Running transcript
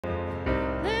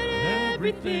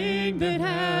everything that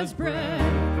has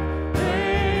breath.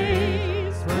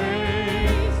 Praise,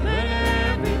 praise, let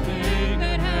everything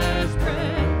that has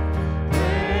breath.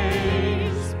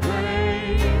 Praise,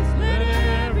 praise, let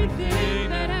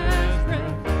everything that has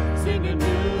breath. Sing a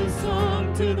new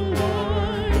song to the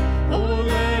Lord. Oh,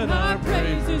 let our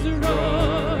praises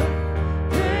roar.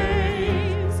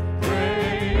 Praise,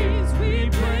 praise, we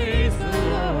praise the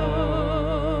Lord.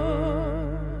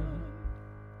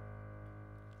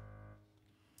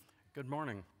 Good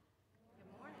morning.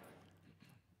 Good morning.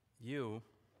 You,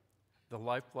 the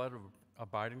lifeblood of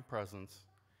abiding presence,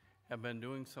 have been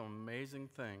doing some amazing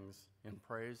things in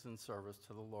praise and service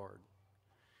to the Lord,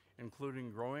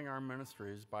 including growing our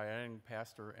ministries by adding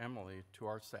Pastor Emily to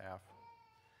our staff,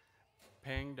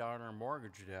 paying down our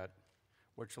mortgage debt,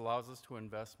 which allows us to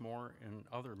invest more in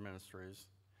other ministries,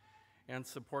 and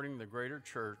supporting the greater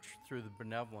church through the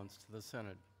benevolence to the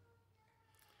Synod.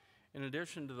 In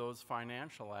addition to those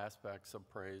financial aspects of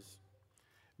praise,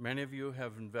 many of you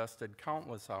have invested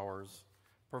countless hours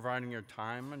providing your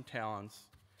time and talents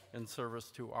in service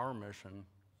to our mission,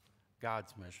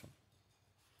 God's mission.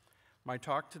 My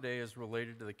talk today is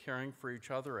related to the caring for each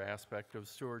other aspect of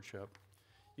stewardship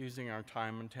using our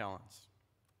time and talents.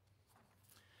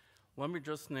 Let me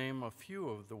just name a few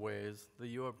of the ways that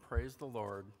you have praised the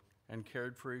Lord and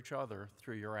cared for each other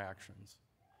through your actions.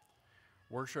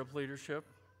 Worship leadership,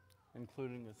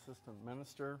 including assistant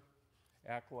minister,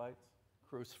 acolytes,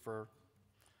 crucifer,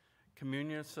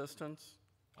 communion assistants,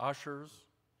 ushers,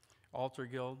 altar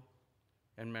guild,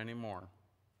 and many more.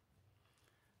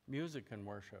 Music and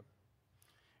worship,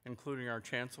 including our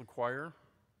chancel choir,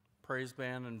 praise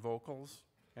band and vocals,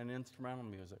 and instrumental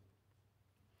music.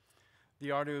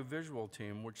 The audiovisual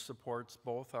team, which supports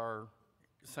both our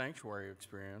sanctuary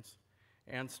experience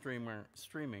and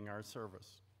streaming our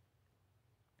service.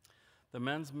 The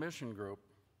men's mission group,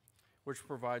 which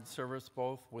provides service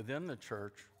both within the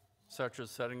church, such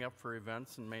as setting up for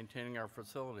events and maintaining our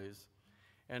facilities,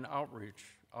 and outreach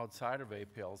outside of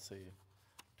APLC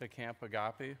to Camp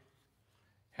Agape,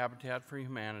 Habitat for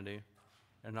Humanity,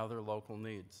 and other local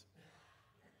needs.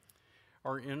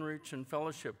 Our InReach and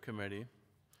Fellowship Committee,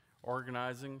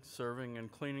 organizing, serving, and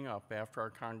cleaning up after our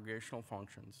congregational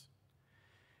functions,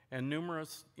 and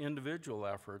numerous individual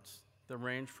efforts that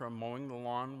range from mowing the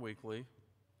lawn weekly,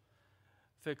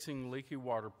 fixing leaky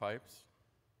water pipes,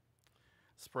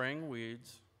 spraying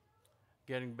weeds,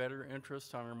 getting better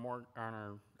interest on our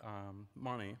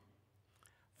money,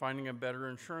 finding a better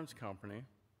insurance company,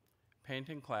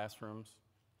 painting classrooms,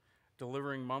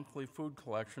 delivering monthly food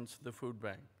collections to the food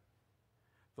bank.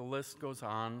 The list goes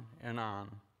on, and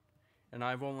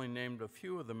I've only named a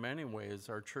few of the many ways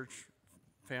our church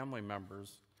family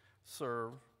members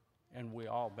serve, and we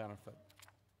all benefit.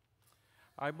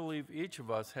 I believe each of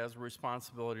us has a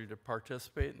responsibility to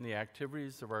participate in the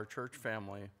activities of our church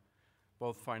family,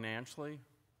 both financially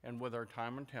and with our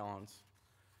time and talents,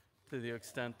 to the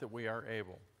extent that we are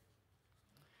able.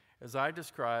 As I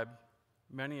described,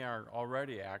 many are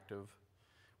already active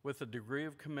with a degree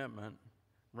of commitment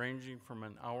ranging from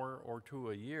an hour or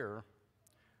two a year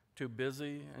to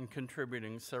busy and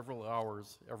contributing several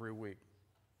hours every week.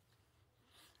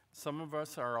 Some of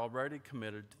us are already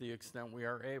committed to the extent we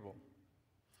are able,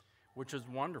 which is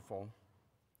wonderful.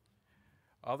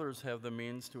 Others have the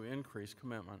means to increase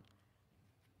commitment.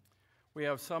 We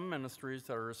have some ministries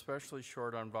that are especially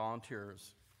short on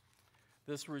volunteers.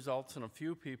 This results in a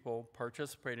few people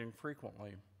participating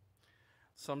frequently,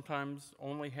 sometimes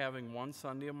only having one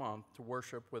Sunday a month to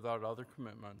worship without other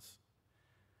commitments.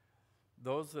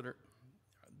 Those that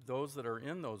are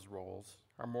in those roles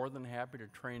are more than happy to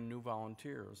train new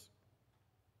volunteers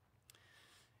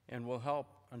and will help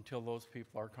until those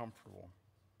people are comfortable.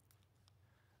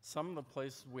 Some of the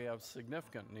places we have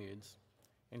significant needs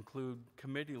include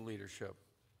committee leadership,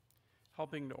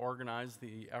 helping to organize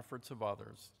the efforts of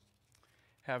others,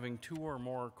 having two or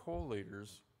more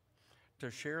co-leaders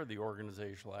to share the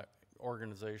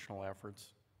organizational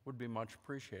efforts would be much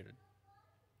appreciated,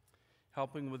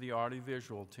 helping with the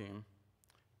audiovisual team,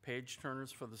 page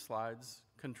turners for the slides,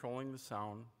 controlling the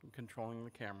sound, and controlling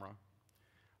the camera,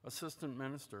 assistant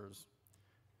ministers,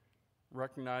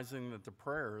 recognizing that the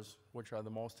prayers, which are the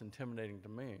most intimidating to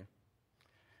me,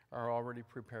 are already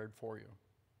prepared for you.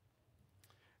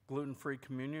 Gluten-free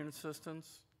communion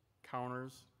assistants,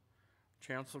 counters,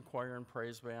 chancel choir and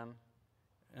praise band,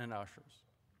 and ushers.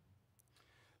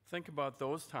 Think about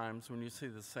those times when you see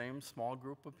the same small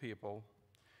group of people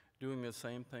doing the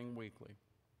same thing weekly.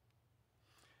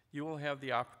 You will have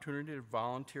the opportunity to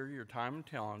volunteer your time and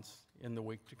talents in the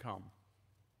week to come.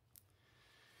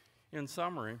 In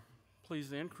summary,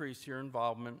 please increase your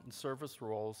involvement in service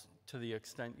roles to the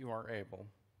extent you are able,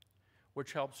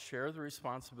 which helps share the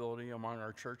responsibility among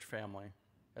our church family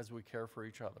as we care for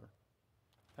each other.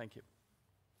 Thank you.